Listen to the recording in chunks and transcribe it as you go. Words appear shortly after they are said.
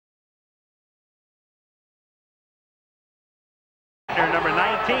Number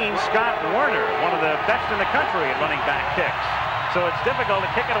 19, Scott Werner, one of the best in the country at running back kicks. So it's difficult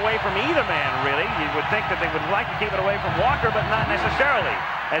to kick it away from either man, really. You would think that they would like to keep it away from Walker, but not necessarily.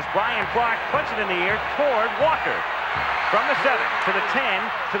 As Brian Clark puts it in the air toward Walker. From the 7 to the 10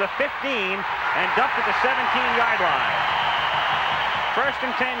 to the 15 and dumped at the 17-yard line. First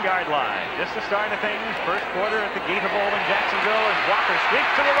and 10-yard line. Just the start of things. First quarter at the Gator Bowl in Jacksonville as Walker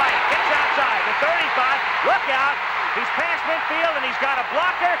sweeps to the right. Gets outside. The 35. Look out. He's past midfield and he's got a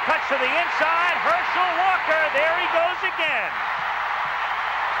blocker. Cuts to the inside. Herschel Walker. There he goes again.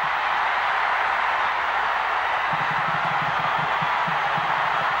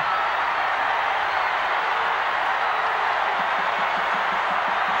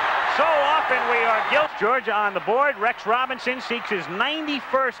 So often we are guilty. Georgia on the board. Rex Robinson seeks his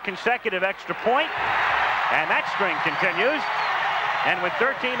 91st consecutive extra point. And that string continues. And with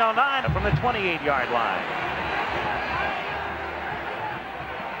 13:09 from the 28-yard line.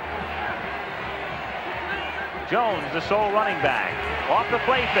 Jones, the sole running back. Off the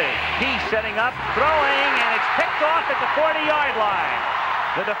play fake. Peace setting up, throwing, and it's picked off at the 40-yard line.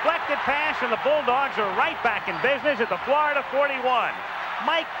 The deflected pass, and the Bulldogs are right back in business at the Florida 41.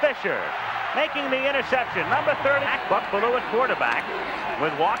 Mike Fisher making the interception. Number 30, Buck Bellew at quarterback.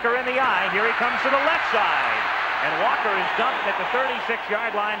 With Walker in the eye, here he comes to the left side. And Walker is dumped at the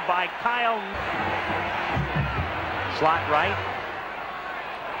 36-yard line by Kyle. Slot right.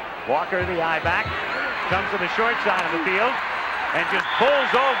 Walker, the eye back. Comes to the short side of the field and just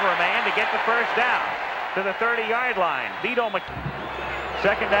pulls over a man to get the first down to the 30-yard line. Vito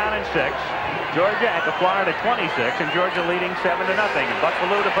second down and 6. Georgia at the Florida 26, and Georgia leading 7-0. Buck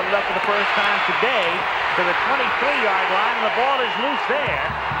Bellew to put it up for the first time today to the 23-yard line, and the ball is loose there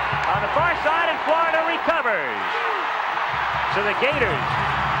on the far side, and Florida recovers. So the Gators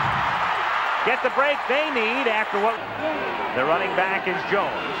get the break they need after what the running back is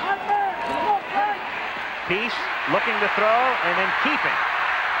Jones. Peace looking to throw and then keeping.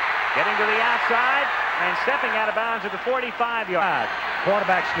 Getting to the outside and stepping out of bounds at the 45-yard.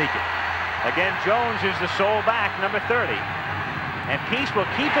 Quarterback sneaking. Again, Jones is the sole back, number 30. And Peace will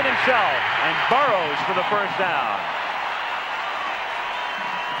keep it himself and burrows for the first down.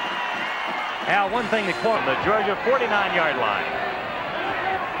 Al, one thing that caught the Georgia 49-yard line.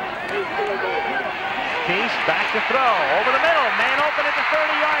 Peace back to throw. Over the middle. Man open at the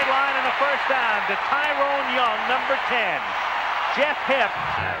 30-yard line and a first down to Tyrone Young, number 10. Jeff Hipp.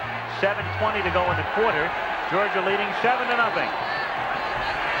 7:20 to go in the quarter. Georgia leading 7-0.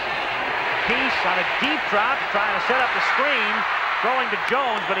 Peace on a deep drop, trying to set up the screen. Throwing to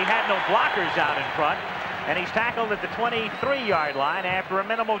Jones, but he had no blockers out in front. And he's tackled at the 23-yard line after a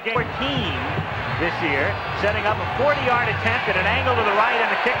minimal gain. 14 this year. Setting up a 40-yard attempt at an angle to the right, and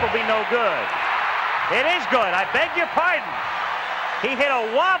the kick will be no good. It is good. I beg your pardon. He hit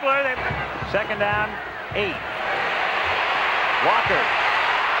a wobbler. Second down, 8. Walker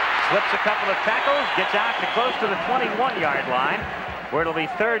slips a couple of tackles, gets out to close to the 21-yard line, where it'll be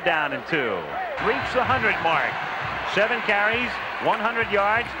third down and 2. Reached the 100 mark. 7 carries, 100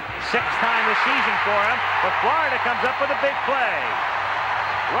 yards, 6th time this season for him. But Florida comes up with a big play.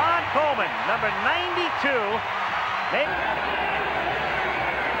 Ron Coleman, number 92.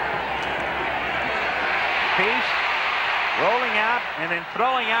 Peace rolling out and then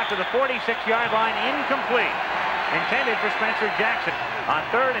throwing out to the 46-yard line, incomplete. Intended for Spencer Jackson. On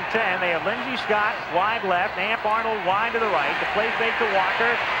 3rd and 10, they have Lindsey Scott wide left, Amp Arnold wide to the right. The play fake to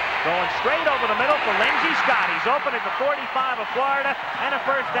Walker, going straight over the middle for Lindsey Scott. He's open at the 45 of Florida and a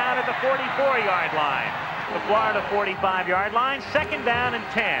first down at the 44-yard line. The Florida 45-yard line, second down and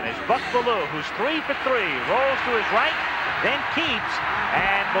 10 as Buck Bellew, who's 3 for 3, rolls to his right, then keeps,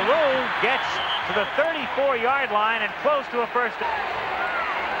 and Bellew gets to the 34-yard line and close to a first down.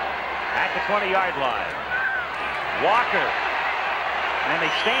 At the 20-yard line. Walker, and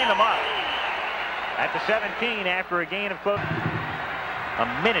they stand him up at the 17 after a gain of close. A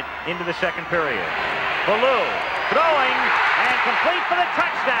minute into the second period. Bellew throwing and complete for the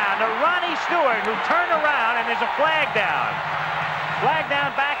touchdown to Ronnie Stewart, who turned around, and there's a flag down. Flag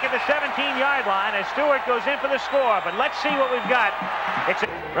down back at the 17-yard line as Stewart goes in for the score. But let's see what we've got. It's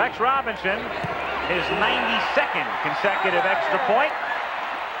Rex Robinson, his 92nd consecutive extra point.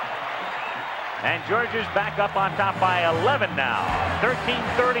 And Georgia's back up on top by 11 now.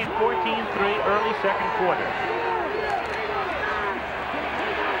 13-30 and 14-3 early second quarter.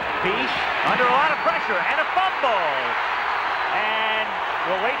 Peace under a lot of pressure and a fumble. And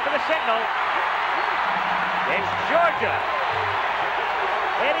we'll wait for the signal. It's Georgia.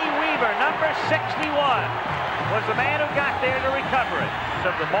 Eddie Weaver, number 61, was the man who got there to recover it.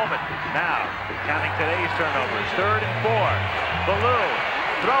 Of the moment now, counting today's turnovers, 3rd and 4. Ballou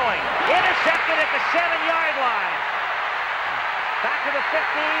throwing. Intercepted at the 7-yard line. Back to the 15,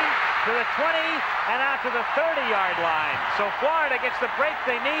 to the 20, and out to the 30-yard line. So Florida gets the break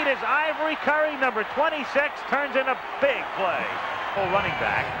they need as Ivory Curry, number 26, turns in a big play. Full running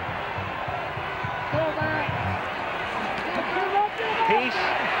back. Peace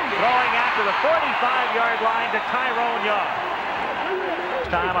throwing out to the 45-yard line to Tyrone Young.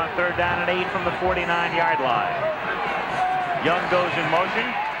 Time on 3rd down and 8 from the 49-yard line. Young goes in motion.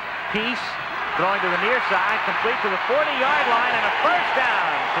 Peace throwing to the near side, complete to the 40-yard line, and a first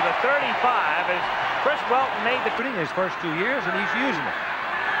down to the 35 as Chris Welton made the In his first 2 years, and he's using it.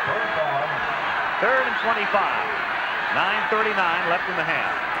 3rd and 25. 9:39 left in the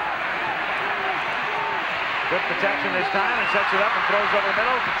half. Good protection this time and sets it up and throws over the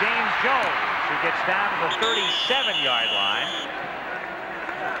middle to James Jones, who gets down to the 37-yard line.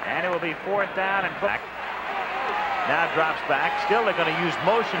 And it will be 4th down and back. Now drops back. Still they're going to use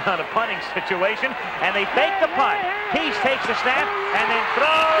motion on a punting situation. And they fake the punt. Peace takes the snap and then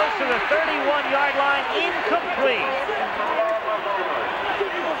throws to the 31-yard line. Incomplete.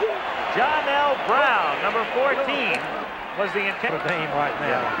 John L. Brown, number 14, was the intent. Name right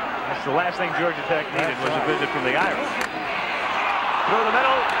now. That's the last thing Georgia Tech needed was a visit from the Irish. Through the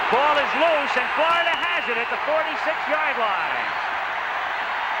middle. Ball is loose and Florida has it at the 46-yard line.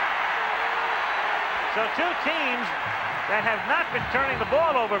 So two teams that have not been turning the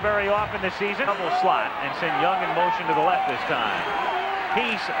ball over very often this season. Double slot and send Young in motion to the left this time.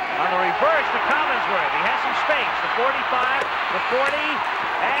 Peace on the reverse to Collinsworth. He has some space. The 45, the 40,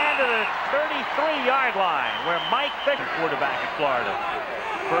 and to the 33-yard line where Mike Fisher, quarterback at Florida.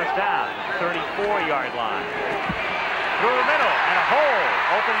 First down at the 34-yard line. Through the middle and a hole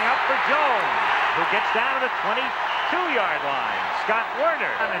opening up for Jones, who gets down to the 22-yard line. Scott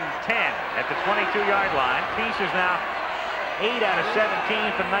Werner and 10 at the 22-yard line. Peace is now 8 out of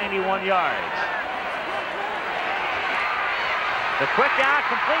 17 for 91 yards. The quick out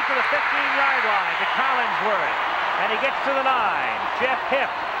complete to the 15-yard line to Collinsworth. And he gets to the 9. Jeff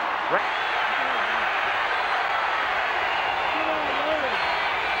Hipp.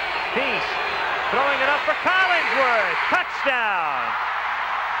 Peace throwing it up for Collinsworth. Touchdown.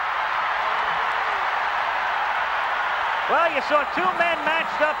 Well, you saw two men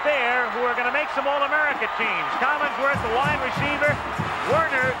matched up there who are going to make some All-America teams. Collinsworth, the wide receiver.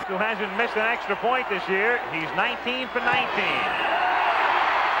 Werner, who hasn't missed an extra point this year. He's 19 for 19.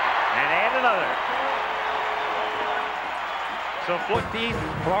 And add another. So 14,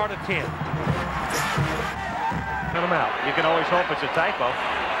 Florida 10. Cut him out. You can always hope it's a typo.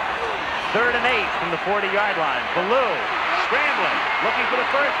 3rd and 8 from the 40-yard line. Ballou scrambling, looking for the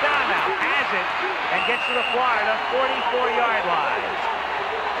first down now. Has it and gets to the Florida 44-yard line.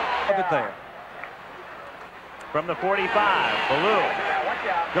 Look at there. From the 45, Ballou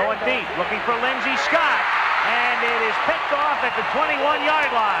going deep, looking for Lindsey Scott. And it is picked off at the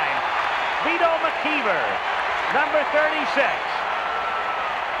 21-yard line. Vito McKeever, number 36.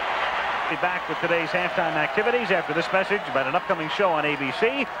 Be back with today's halftime activities after this message about an upcoming show on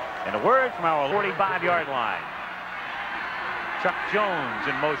ABC and a word from our 45-yard line. Chuck Jones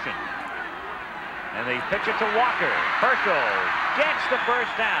in motion. And they pitch it to Walker. Herschel gets the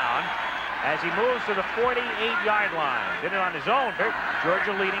first down as he moves to the 48-yard line. Did it on his own.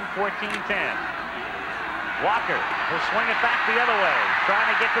 Georgia leading 14-10. Walker will swing it back the other way, trying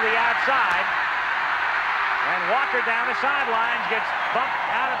to get to the outside. And Walker down the sidelines gets bumped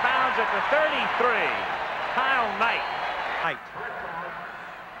out of bounds at the 33. Kyle Knight.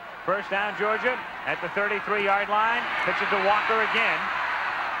 First down, Georgia at the 33-yard line. Pitch it to Walker again.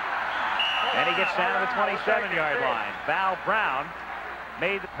 And he gets down to the 27-yard line. Val Brown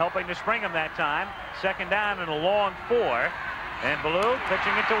helping to spring him that time. Second down and a long 4. And Ballou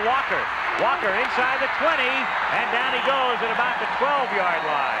pitching it to Walker. Walker inside the 20, and down he goes at about the 12-yard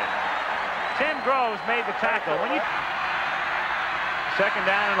line. Tim Groves made the tackle. Second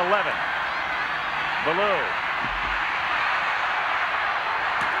down and 11. Ballou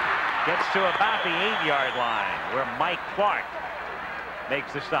gets to about the 8-yard line where Mike Clark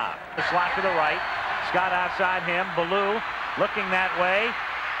makes the stop. The slot to the right. Scott outside him. Ballou looking that way.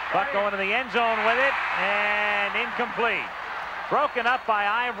 Buck going to the end zone with it, and incomplete. Broken up by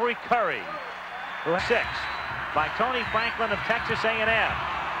Ivory Curry. 6 by Tony Franklin of Texas A&M.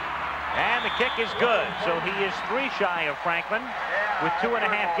 And the kick is good, so he is 3 shy of Franklin with 2.5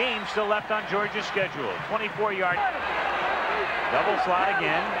 games still left on Georgia's schedule. 24-yard. Double slot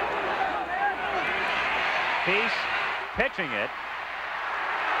again. Peace pitching it.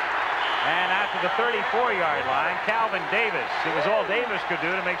 And out to the 34-yard line, Calvin Davis. It was all Davis could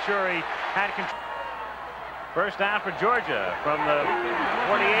do to make sure he had control. First down for Georgia from the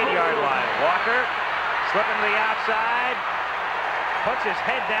 48-yard line. Walker slipping to the outside, puts his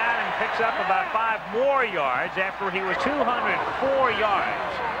head down and picks up about 5 more yards after he was 204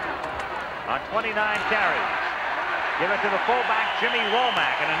 yards on 29 carries. Give it to the fullback, Jimmy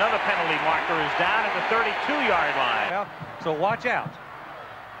Womack, and another penalty marker is down at the 32-yard line. Well, so watch out.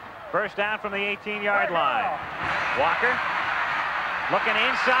 First down from the 18-yard line. Walker looking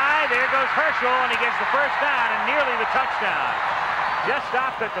inside. There goes Herschel, and he gets the first down and nearly the touchdown. Just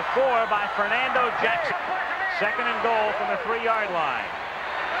stopped at the 4 by Fernando Jackson. Second and goal from the 3-yard line.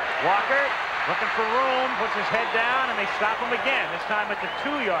 Walker looking for room, puts his head down, and they stop him again, this time at the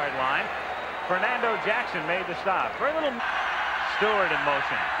 2-yard line. Fernando Jackson made the stop. Very little. Stewart in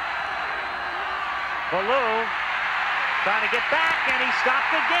motion. Ballou trying to get back, and he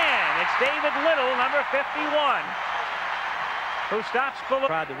stopped again. It's David Little, number 51, who stops Ballou.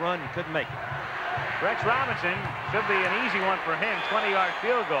 Tried to run and couldn't make it. Rex Robinson, should be an easy one for him. 20-yard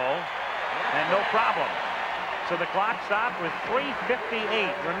field goal, and no problem. So the clock stopped with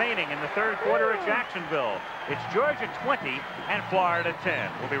 3:58 remaining in the third quarter at Jacksonville. It's Georgia 20 and Florida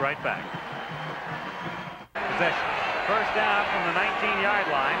 10. We'll be right back. Possession. First down from the 19-yard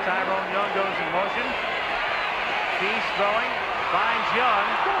line. Tyrone Young goes in motion. Peace throwing, finds Young,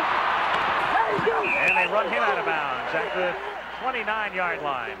 and they run him out of bounds at the 29-yard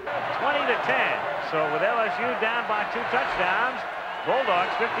line. 20-10. So with LSU down by 2 touchdowns,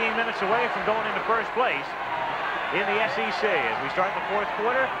 Bulldogs 15 minutes away from going into first place in the SEC. As we start the fourth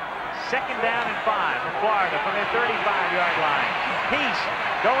quarter, second down and 5 for Florida from their 35-yard line. Peace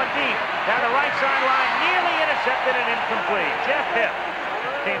going deep down the right sideline, nearly intercepted and incomplete. Jeff Hipp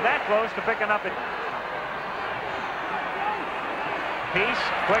came that close to picking up it. Peace,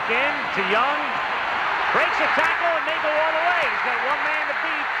 quick in to Young, breaks a tackle and may go all the way. He's got one man to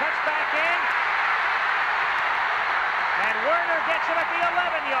beat, cuts back in, and Werner gets him at the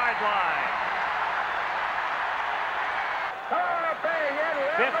 11-yard line.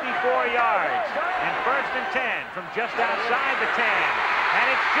 54 yards and first and 10 from just outside the 10. And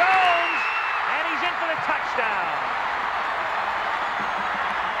it's Jones, and he's in for the touchdown.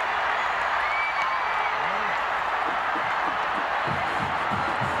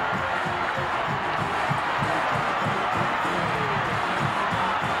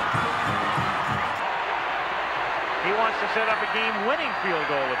 He wants to set up a game-winning field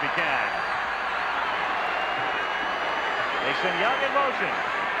goal if he can. They send Young in motion.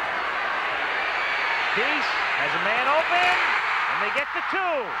 Peace has a man open, and they get the 2.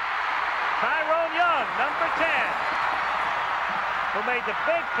 Tyrone Young, number 10, who made the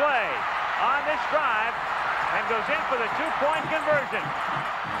big play on this drive and goes in for the 2-point conversion.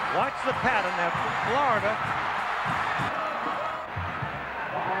 Watch the pattern now. Florida.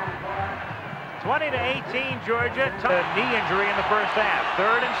 20-18 Georgia. A knee injury in the first half.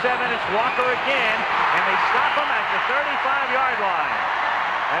 Third and 7, it's Walker again, and they stop him at the 35-yard line.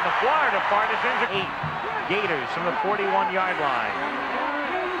 And the Florida partisans are 8 Gators from the 41-yard line.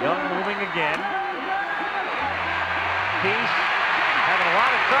 Young moving again. Peace having a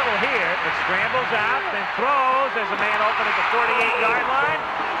lot of trouble here, but scrambles out, then throws as a man open at the 48-yard line,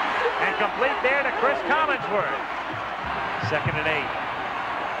 and complete there to Chris Collinsworth. Second and 8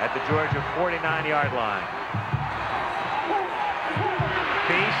 at the Georgia 49-yard line.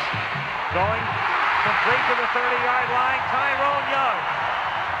 Peace going complete to the 30-yard line. Tyrone Young.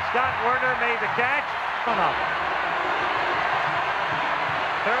 Scott Werner made the catch.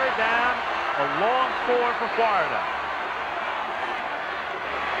 Third down, a long 4 for Florida.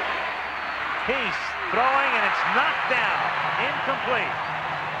 Peace throwing, and it's knocked down. Incomplete.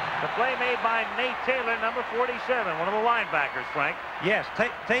 The play made by Nate Taylor, number 47, one of the linebackers, Frank. Yes,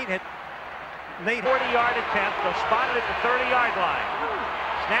 Tate had Nate. 40-yard attempt. They'll spot it at the 30-yard line.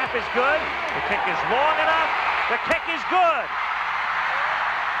 Snap is good. The kick is long enough. The kick is good.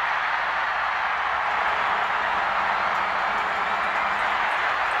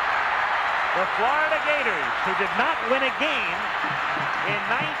 The Florida Gators, who did not win a game in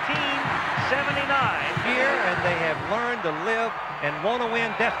 1979. Here, and they have learned to live and want to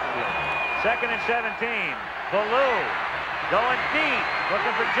win desperately. Second and 17. Ballou going deep,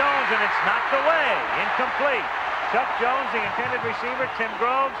 looking for Jones, and it's knocked away. Incomplete. Chuck Jones, the intended receiver. Tim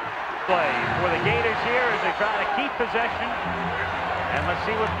Groves. Play for the Gators here as they try to keep possession. And let's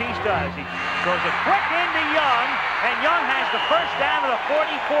see what Peace does. He throws it quick into Young, and Young has the first down to the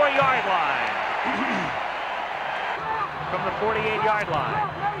 44-yard line. From the 48-yard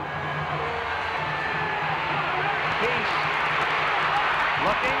line. Peace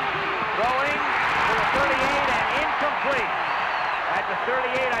looking, throwing to the 38, and incomplete. At the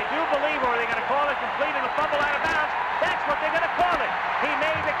 38, I do believe, or are they going to call it complete in the fumble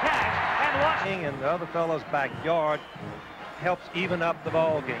the catch and lost. In the other fellow's backyard helps even up the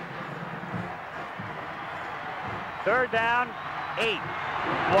ball game. Third down, 8.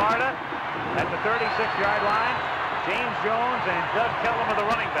 Florida at the 36-yard line. James Jones and Doug Kellum are the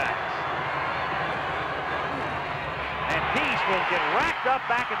running backs. And Peace will get racked up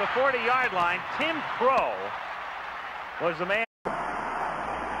back at the 40-yard line. Tim Crow was the man.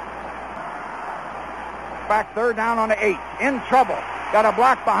 Back third down on the 8. In trouble. Got a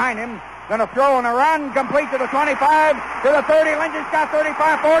block behind him. Gonna throw and a run. Complete to the 25, to the 30. Lindsey Scott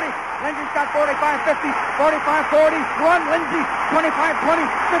 35, 40. Lindsey Scott 45, 50, 45, 40. Run, Lindsey. 25, 20,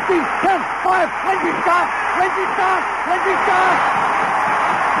 50, 10, 5. Lindsey Scott. Lindsey Scott. Lindsey Scott.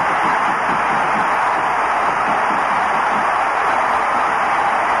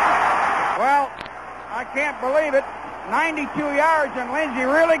 Well, I can't believe it. 92 yards, and Lindsey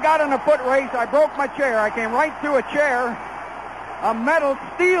really got in a foot race. I broke my chair. I came right through a chair, a metal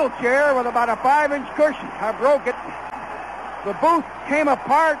steel chair with about a 5-inch cushion. I broke it. The booth came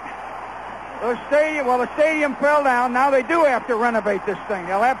apart. The stadium fell down. Now they do have to renovate this thing.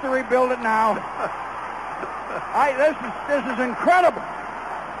 They'll have to rebuild it now. This is incredible.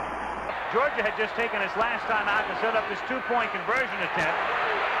 Georgia had just taken his last time out to set up this 2-point conversion attempt.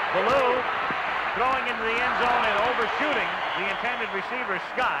 Ballou throwing into the end zone and overshooting the intended receiver,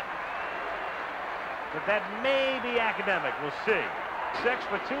 Scott. But that may be academic. We'll see. 6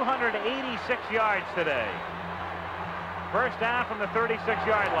 for 286 yards today. First down from the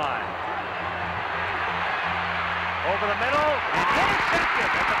 36-yard line. Over the middle and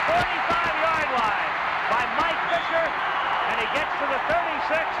intercepted at the 45-yard line by Mike Fisher. And he gets to the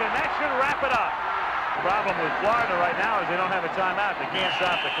 36, and that should wrap it up. The problem with Florida right now is they don't have a timeout. They can't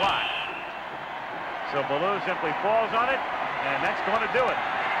stop the clock. So Ballou simply falls on it, and that's going to do it.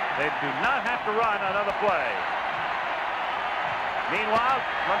 They do not have to run another play. Meanwhile,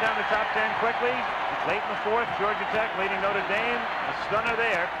 run down the top 10 quickly. It's late in the fourth. Georgia Tech leading Notre Dame. A stunner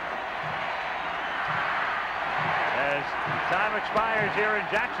there. As time expires here in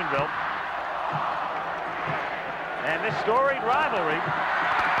Jacksonville. And this storied rivalry,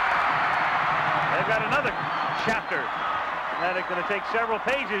 they've got another chapter that is going to take several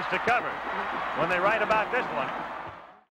pages to cover when they write about this one.